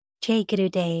Jai Guru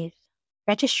Dev.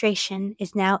 Registration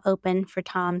is now open for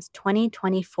Tom's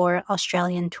 2024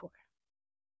 Australian tour.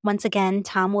 Once again,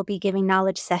 Tom will be giving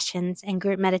knowledge sessions and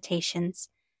group meditations,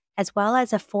 as well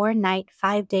as a 4-night,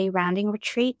 5-day rounding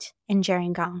retreat in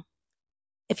Gerringong.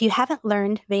 If you haven't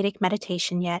learned Vedic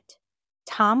meditation yet,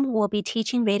 Tom will be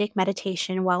teaching Vedic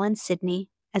meditation while in Sydney,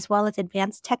 as well as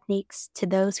advanced techniques to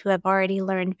those who have already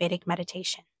learned Vedic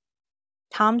meditation.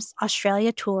 Tom's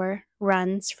Australia tour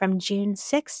runs from June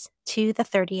 6th to the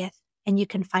 30th, and you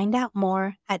can find out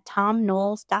more at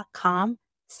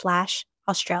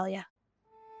tomknowles.com/Australia.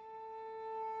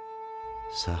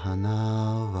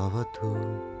 Sahana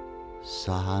vavatu,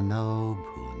 sahano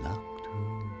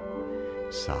bhunaktu,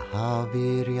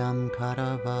 sahaviryam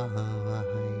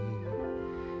karavavahai,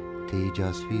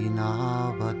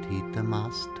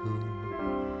 tejasvinavadhitamastu,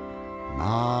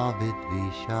 ma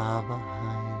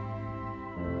vidvishavahai.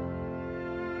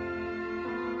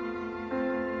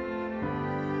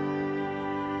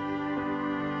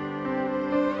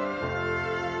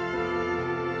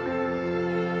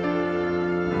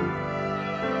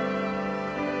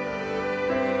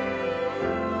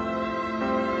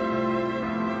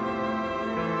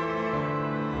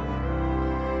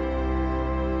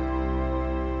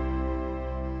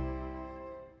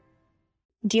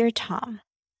 Dear Tom,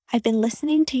 I've been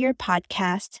listening to your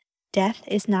podcast, Death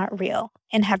is Not Real,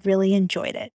 and have really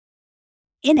enjoyed it.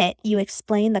 In it, you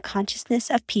explain the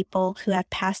consciousness of people who have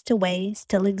passed away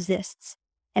still exists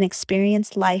and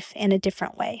experience life in a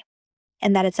different way,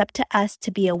 and that it's up to us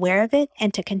to be aware of it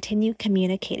and to continue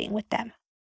communicating with them.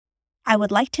 I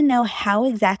would like to know how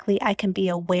exactly I can be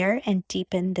aware and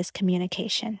deepen this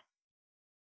communication.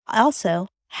 Also,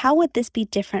 how would this be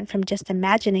different from just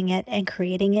imagining it and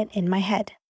creating it in my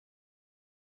head?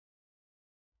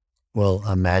 Well,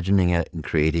 imagining it and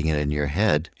creating it in your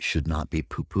head should not be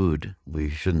poo-pooed. We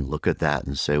shouldn't look at that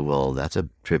and say, well, that's a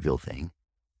trivial thing.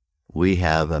 We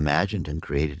have imagined and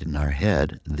created in our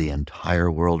head the entire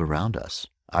world around us.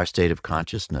 Our state of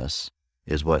consciousness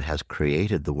is what has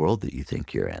created the world that you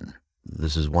think you're in.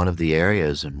 This is one of the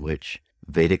areas in which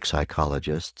Vedic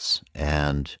psychologists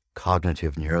and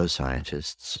cognitive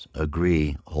neuroscientists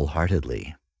agree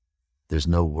wholeheartedly. There's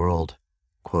no world,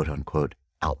 quote unquote,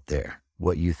 out there.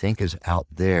 What you think is out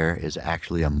there is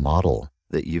actually a model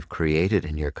that you've created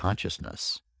in your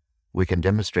consciousness. We can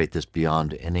demonstrate this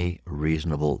beyond any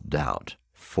reasonable doubt.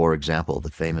 For example, the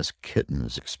famous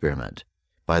kittens experiment.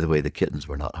 By the way, the kittens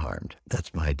were not harmed.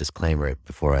 That's my disclaimer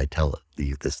before I tell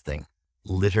you this thing.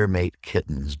 Litter mate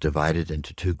kittens divided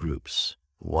into two groups.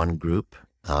 One group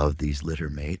of these litter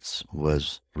mates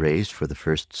was raised for the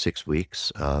first 6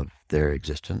 weeks of their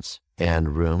existence,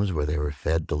 and rooms where they were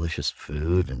fed delicious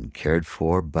food and cared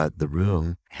for, but the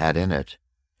room had in it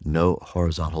no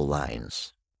horizontal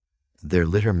lines. Their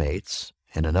litter mates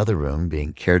in another room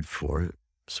being cared for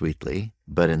sweetly,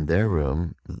 but in their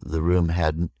room, the room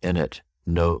had in it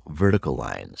no vertical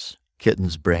lines.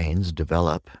 Kittens' brains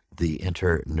develop the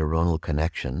interneuronal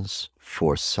connections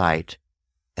for sight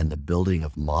and the building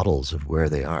of models of where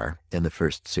they are in the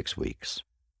first 6 weeks.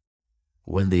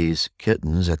 When these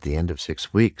kittens at the end of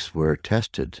 6 weeks were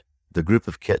tested, the group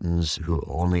of kittens who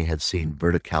only had seen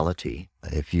verticality,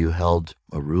 if you held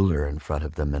a ruler in front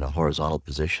of them in a horizontal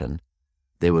position,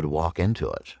 they would walk into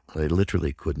it. They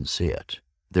literally couldn't see it.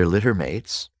 Their litter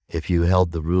mates, if you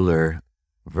held the ruler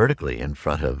vertically in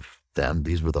front of them,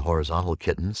 these were the horizontal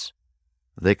kittens,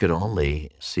 they could only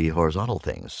see horizontal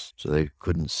things, so they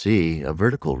couldn't see a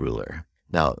vertical ruler.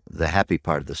 Now, the happy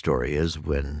part of the story is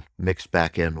when mixed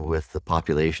back in with the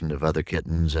population of other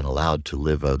kittens and allowed to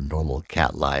live a normal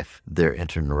cat life, their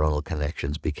interneuronal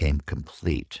connections became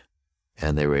complete,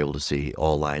 and they were able to see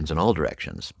all lines in all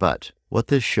directions. But what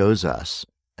this shows us,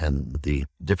 and the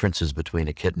differences between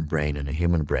a kitten brain and a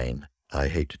human brain, I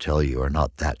hate to tell you, are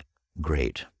not that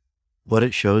great. What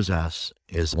it shows us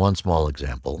is one small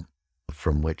example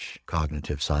from which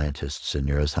cognitive scientists and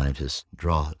neuroscientists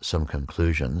draw some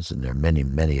conclusions, and there are many,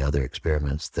 many other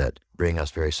experiments that bring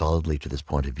us very solidly to this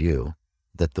point of view,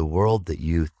 that the world that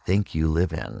you think you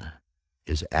live in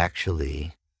is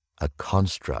actually a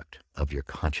construct of your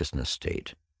consciousness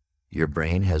state. Your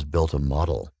brain has built a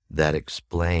model that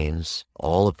explains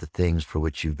all of the things for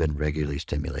which you've been regularly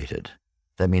stimulated.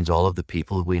 That means all of the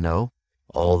people we know,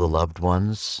 all the loved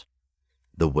ones,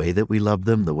 the way that we love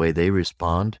them, the way they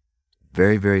respond,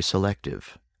 very, very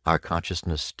selective. Our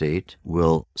consciousness state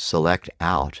will select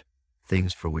out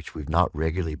things for which we've not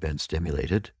regularly been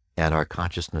stimulated, and our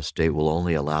consciousness state will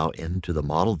only allow into the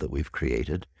model that we've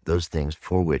created those things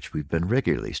for which we've been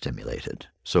regularly stimulated.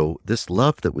 So this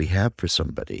love that we have for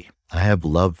somebody, I have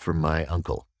love for my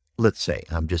uncle. Let's say,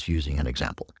 I'm just using an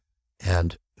example.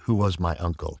 And who was my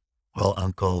uncle? Well,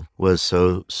 uncle was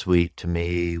so sweet to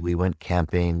me. We went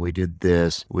camping. We did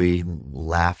this. We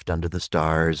laughed under the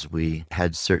stars. We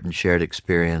had certain shared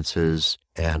experiences.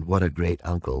 And what a great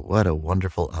uncle. What a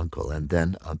wonderful uncle. And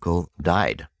then uncle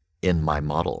died in my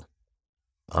model.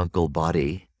 Uncle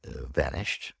body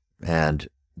vanished. And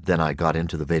then I got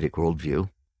into the Vedic worldview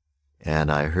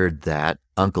and I heard that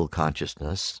uncle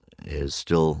consciousness is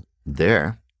still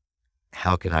there.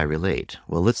 How can I relate?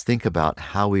 Well, let's think about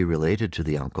how we related to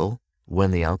the uncle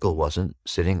when the uncle wasn't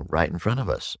sitting right in front of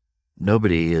us.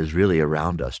 Nobody is really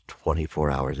around us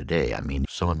 24 hours a day. I mean,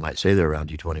 someone might say they're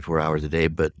around you 24 hours a day,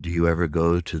 but do you ever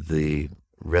go to the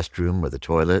restroom or the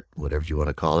toilet, whatever you want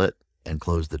to call it, and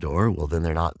close the door? Well, then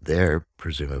they're not there,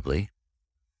 presumably.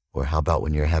 Or how about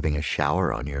when you're having a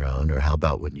shower on your own? Or how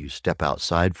about when you step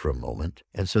outside for a moment?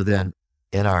 And so then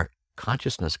in our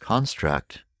consciousness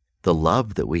construct, the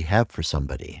love that we have for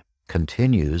somebody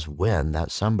continues when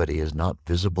that somebody is not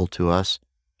visible to us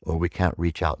or we can't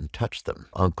reach out and touch them.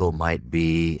 Uncle might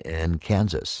be in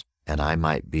Kansas and I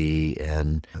might be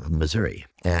in Missouri.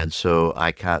 And so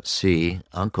I can't see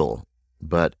uncle,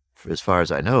 but as far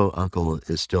as I know, uncle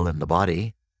is still in the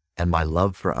body and my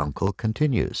love for uncle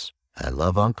continues. I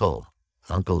love uncle.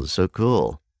 Uncle is so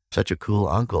cool. Such a cool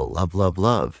uncle. Love, love,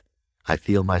 love. I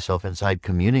feel myself inside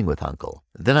communing with uncle.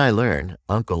 Then I learn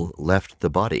uncle left the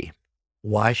body.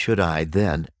 Why should I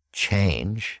then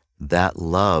change that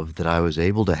love that I was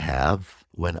able to have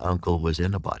when uncle was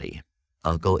in a body?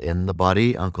 Uncle in the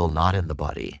body, uncle not in the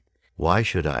body. Why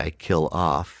should I kill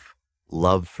off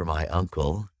love for my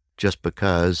uncle just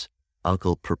because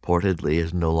uncle purportedly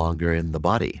is no longer in the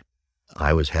body?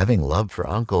 I was having love for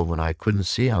uncle when I couldn't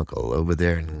see uncle over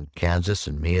there in Kansas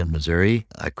and me in Missouri.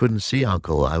 I couldn't see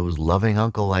uncle. I was loving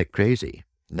uncle like crazy.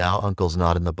 Now uncle's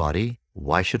not in the body.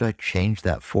 Why should I change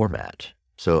that format?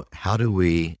 So how do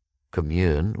we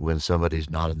commune when somebody's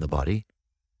not in the body?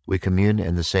 We commune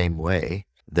in the same way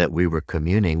that we were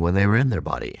communing when they were in their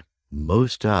body.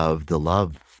 Most of the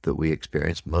love that we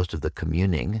experienced, most of the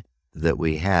communing that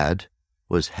we had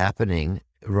was happening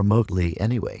remotely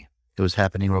anyway. It was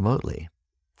happening remotely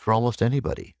for almost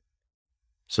anybody.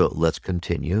 So let's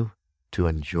continue to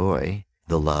enjoy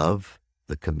the love,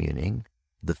 the communing,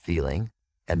 the feeling,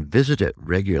 and visit it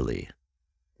regularly.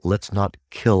 Let's not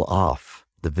kill off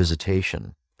the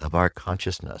visitation of our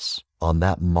consciousness on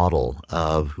that model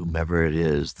of whomever it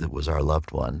is that was our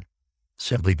loved one,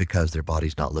 simply because their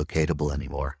body's not locatable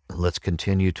anymore. Let's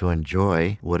continue to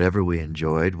enjoy whatever we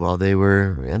enjoyed while they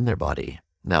were in their body.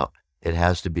 Now, it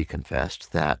has to be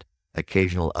confessed that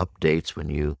occasional updates when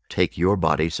you take your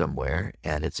body somewhere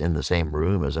and it's in the same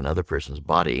room as another person's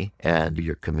body and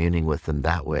you're communing with them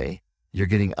that way, you're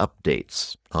getting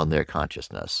updates on their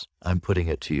consciousness. I'm putting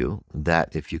it to you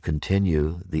that if you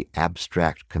continue the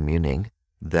abstract communing,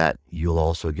 that you'll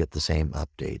also get the same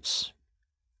updates.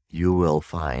 You will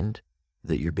find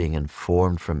that you're being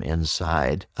informed from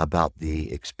inside about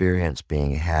the experience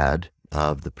being had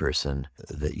of the person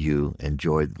that you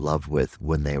enjoyed love with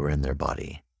when they were in their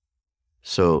body.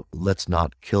 So let's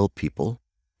not kill people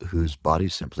whose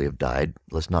bodies simply have died.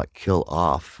 Let's not kill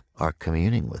off our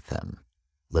communing with them.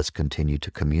 Let's continue to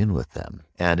commune with them.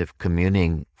 And if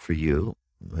communing for you,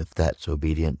 if that's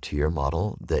obedient to your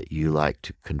model, that you like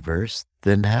to converse,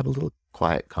 then have a little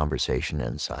quiet conversation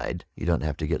inside. You don't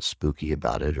have to get spooky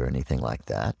about it or anything like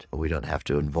that. We don't have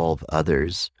to involve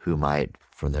others who might,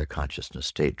 from their consciousness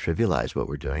state, trivialize what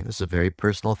we're doing. This is a very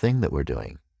personal thing that we're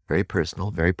doing. Very personal,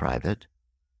 very private.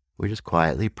 We just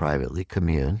quietly, privately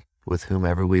commune with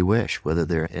whomever we wish, whether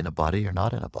they're in a body or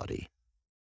not in a body.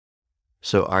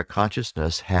 So our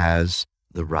consciousness has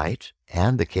the right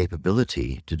and the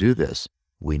capability to do this.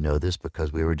 We know this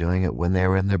because we were doing it when they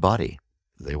were in their body.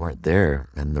 They weren't there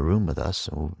in the room with us,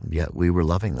 yet we were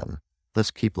loving them. Let's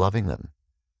keep loving them.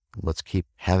 Let's keep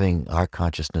having our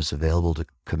consciousness available to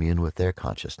commune with their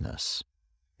consciousness.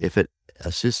 If it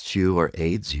assists you or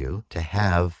aids you to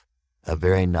have a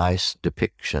very nice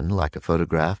depiction, like a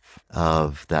photograph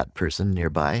of that person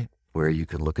nearby, where you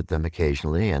can look at them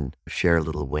occasionally and share a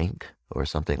little wink or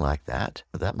something like that,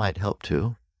 that might help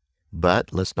too.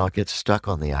 But let's not get stuck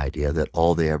on the idea that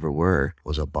all they ever were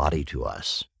was a body to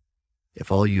us. If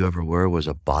all you ever were was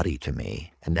a body to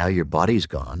me, and now your body's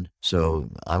gone, so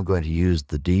I'm going to use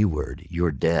the D word,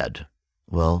 you're dead.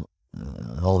 Well,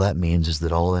 all that means is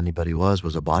that all anybody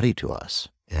was a body to us,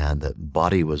 and that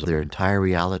body was their entire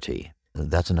reality.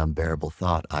 That's an unbearable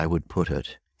thought. I would put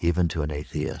it, even to an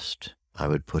atheist, I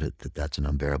would put it that that's an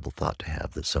unbearable thought to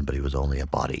have, that somebody was only a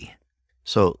body.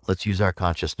 So let's use our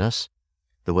consciousness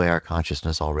The way our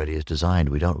consciousness already is designed,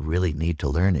 we don't really need to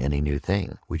learn any new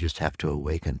thing. We just have to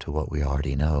awaken to what we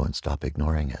already know and stop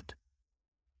ignoring it.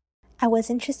 I was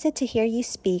interested to hear you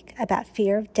speak about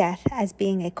fear of death as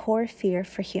being a core fear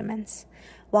for humans.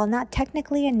 While not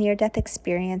technically a near-death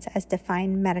experience as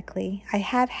defined medically, I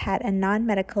have had a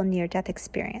non-medical near-death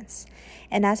experience.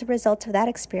 And as a result of that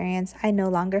experience, I no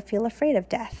longer feel afraid of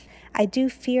death. I do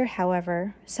fear,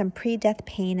 however, some pre-death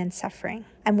pain and suffering.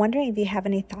 I'm wondering if you have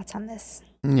any thoughts on this.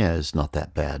 Yeah, it's not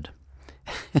that bad.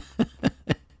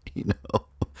 you know,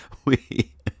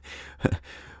 we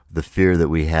the fear that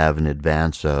we have in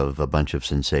advance of a bunch of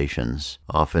sensations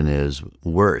often is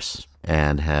worse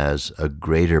and has a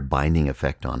greater binding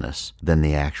effect on us than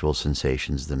the actual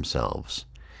sensations themselves.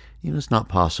 It's not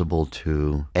possible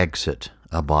to exit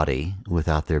a body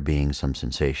without there being some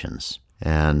sensations.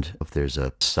 And if there's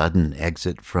a sudden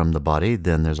exit from the body,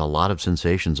 then there's a lot of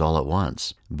sensations all at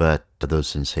once. But those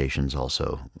sensations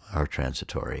also are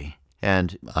transitory.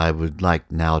 And I would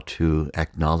like now to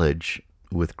acknowledge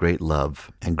with great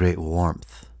love and great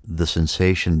warmth the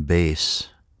sensation base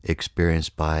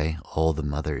experienced by all the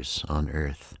mothers on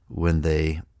earth when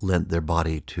they lent their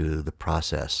body to the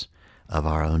process of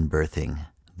our own birthing.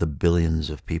 The billions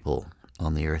of people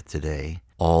on the earth today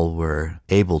all were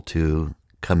able to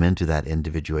come into that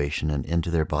individuation and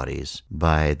into their bodies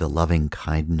by the loving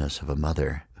kindness of a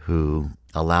mother who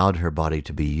allowed her body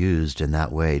to be used in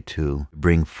that way to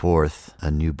bring forth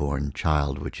a newborn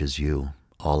child, which is you,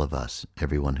 all of us,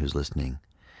 everyone who's listening.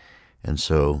 And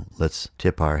so let's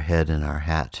tip our head and our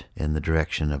hat in the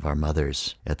direction of our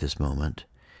mothers at this moment.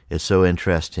 It's so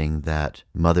interesting that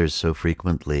mothers so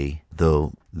frequently,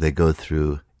 though they go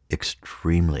through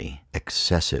extremely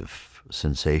excessive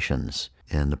sensations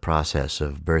in the process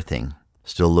of birthing,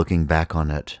 still looking back on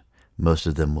it, most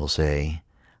of them will say,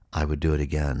 I would do it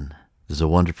again. There's a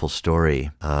wonderful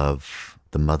story of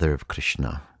the mother of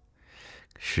Krishna.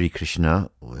 Sri Krishna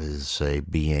was a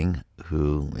being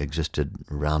who existed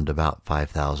around about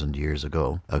 5,000 years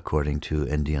ago, according to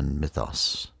Indian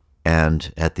mythos.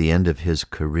 And at the end of his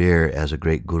career as a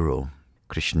great guru,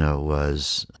 Krishna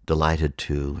was delighted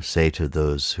to say to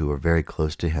those who were very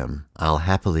close to him, I'll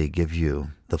happily give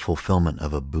you the fulfillment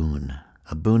of a boon.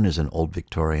 A boon is an old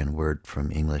Victorian word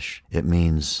from English. It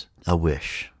means a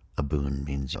wish. A boon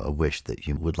means a wish that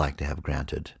you would like to have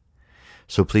granted.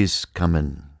 So please come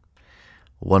and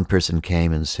one person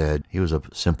came and said, he was a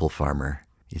simple farmer.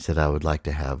 He said, I would like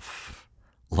to have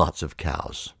lots of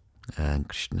cows. And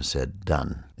Krishna said,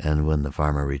 done. And when the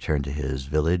farmer returned to his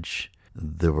village,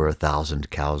 there were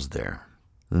 1,000 cows there.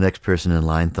 The next person in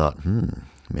line thought,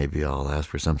 maybe I'll ask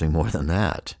for something more than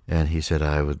that. And he said,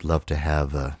 I would love to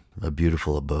have a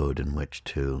beautiful abode in which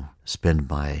to spend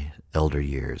my elder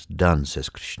years. Done, says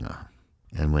Krishna.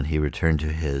 And when he returned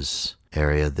to his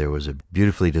area, there was a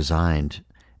beautifully designed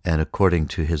and according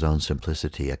to his own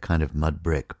simplicity, a kind of mud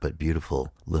brick but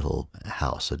beautiful little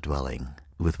house, a dwelling,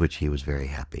 with which he was very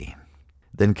happy.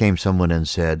 Then came someone and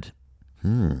said,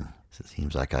 it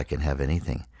seems like I can have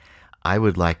anything. I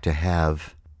would like to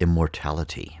have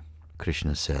immortality.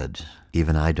 Krishna said,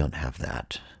 even I don't have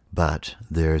that, but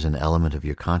there's an element of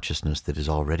your consciousness that is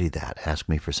already that. Ask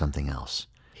me for something else.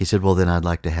 He said, well, then I'd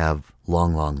like to have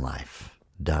long, long life.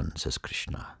 Done, says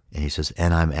Krishna. And he says,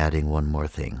 and I'm adding one more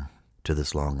thing to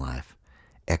this long life.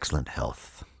 Excellent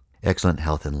health. Excellent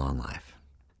health and long life.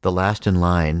 The last in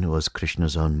line was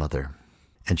Krishna's own mother.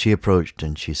 And she approached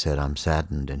and she said, I'm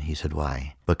saddened. And he said,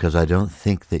 why? Because I don't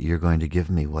think that you're going to give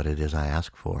me what it is I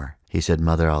ask for. He said,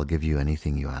 Mother, I'll give you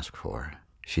anything you ask for.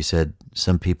 She said,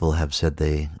 some people have said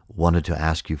they wanted to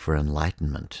ask you for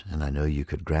enlightenment, and I know you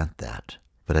could grant that.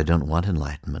 But I don't want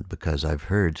enlightenment because I've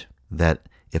heard that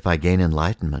if I gain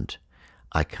enlightenment,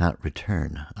 I can't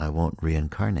return. I won't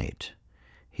reincarnate.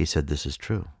 He said, this is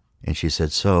true. And she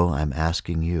said, so I'm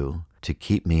asking you to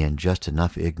keep me in just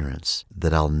enough ignorance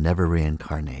that I'll never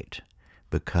reincarnate.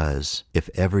 Because if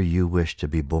ever you wish to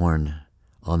be born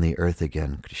on the earth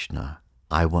again, Krishna,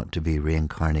 I want to be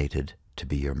reincarnated to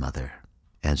be your mother.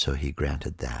 And so he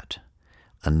granted that.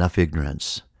 Enough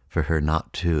ignorance for her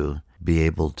not to be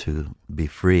able to be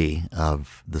free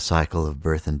of the cycle of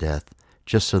birth and death,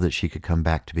 just so that she could come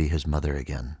back to be his mother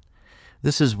again.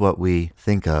 This is what we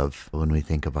think of when we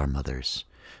think of our mothers.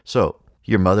 So,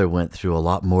 your mother went through a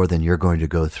lot more than you're going to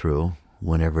go through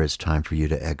whenever it's time for you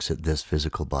to exit this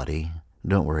physical body.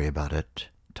 Don't worry about it.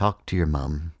 Talk to your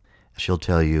mom. She'll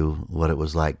tell you what it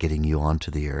was like getting you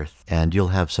onto the earth, and you'll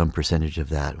have some percentage of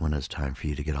that when it's time for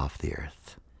you to get off the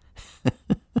earth.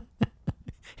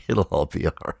 It'll all be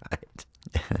all right.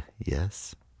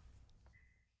 Yes?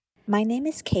 My name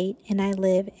is Kate, and I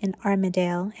live in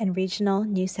Armidale in regional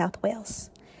New South Wales.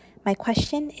 My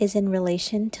question is in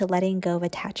relation to letting go of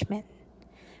attachment.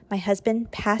 My husband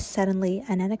passed suddenly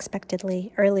and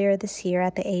unexpectedly earlier this year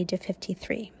at the age of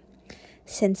 53.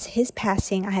 Since his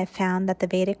passing, I have found that the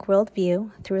Vedic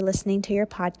worldview, through listening to your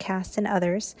podcasts and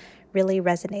others, really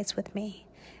resonates with me,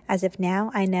 as if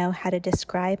now I know how to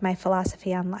describe my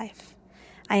philosophy on life.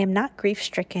 I am not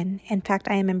grief-stricken. In fact,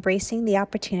 I am embracing the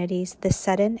opportunities this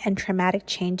sudden and traumatic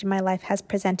change in my life has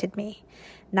presented me,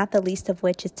 not the least of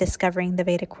which is discovering the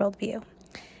Vedic worldview.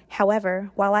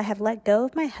 However, while I have let go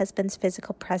of my husband's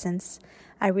physical presence,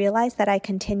 I realize that I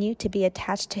continue to be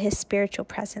attached to his spiritual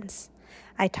presence.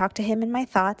 I talk to him in my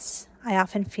thoughts. I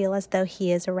often feel as though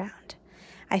he is around.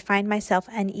 I find myself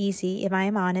uneasy, if I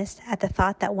am honest, at the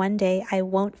thought that one day I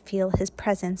won't feel his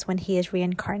presence when he is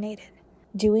reincarnated.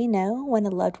 Do we know when a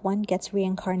loved one gets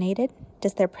reincarnated?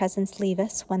 Does their presence leave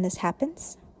us when this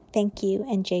happens? Thank you,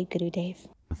 and Jai Gurudev.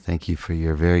 Thank you for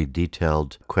your very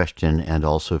detailed question and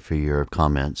also for your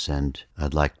comments. And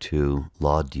I'd like to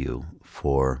laud you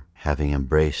for having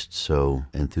embraced so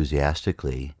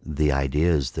enthusiastically the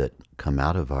ideas that come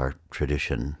out of our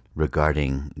tradition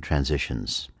regarding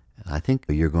transitions. I think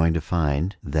you're going to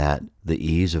find that the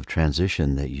ease of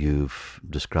transition that you've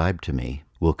described to me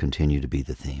will continue to be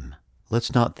the theme.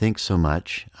 Let's not think so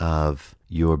much of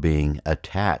your being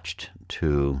attached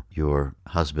to your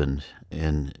husband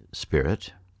in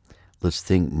spirit. Let's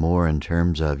think more in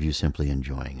terms of you simply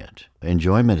enjoying it.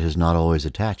 Enjoyment is not always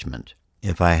attachment.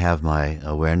 If I have my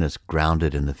awareness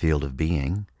grounded in the field of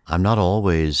being, I'm not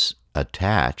always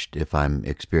attached if I'm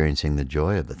experiencing the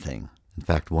joy of a thing. In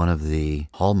fact, one of the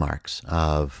hallmarks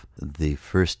of the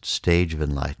first stage of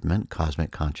enlightenment,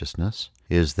 cosmic consciousness,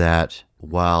 is that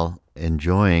while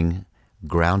enjoying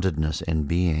groundedness in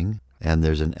being, and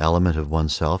there's an element of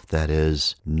oneself that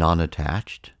is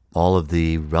non-attached, all of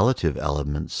the relative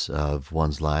elements of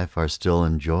one's life are still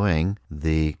enjoying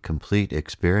the complete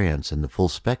experience and the full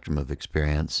spectrum of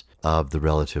experience of the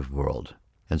relative world.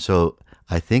 And so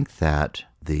I think that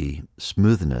the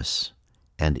smoothness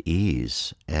and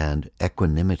ease and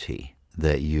equanimity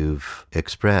that you've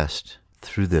expressed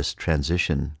through this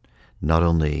transition, not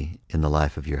only in the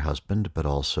life of your husband, but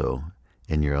also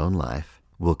in your own life,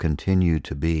 will continue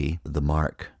to be the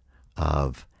mark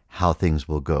of how things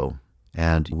will go.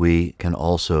 And we can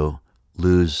also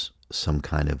lose some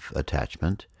kind of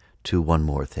attachment to one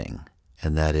more thing,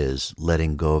 and that is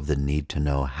letting go of the need to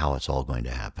know how it's all going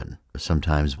to happen.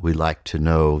 Sometimes we like to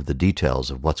know the details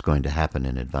of what's going to happen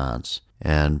in advance,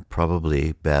 and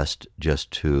probably best just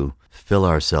to fill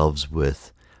ourselves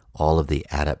with all of the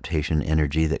adaptation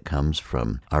energy that comes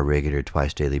from our regular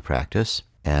twice daily practice,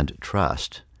 and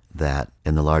trust that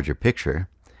in the larger picture,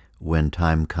 when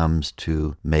time comes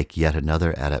to make yet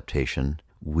another adaptation,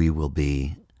 we will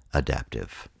be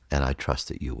adaptive. And I trust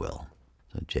that you will.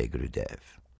 So, Jai Gurudev.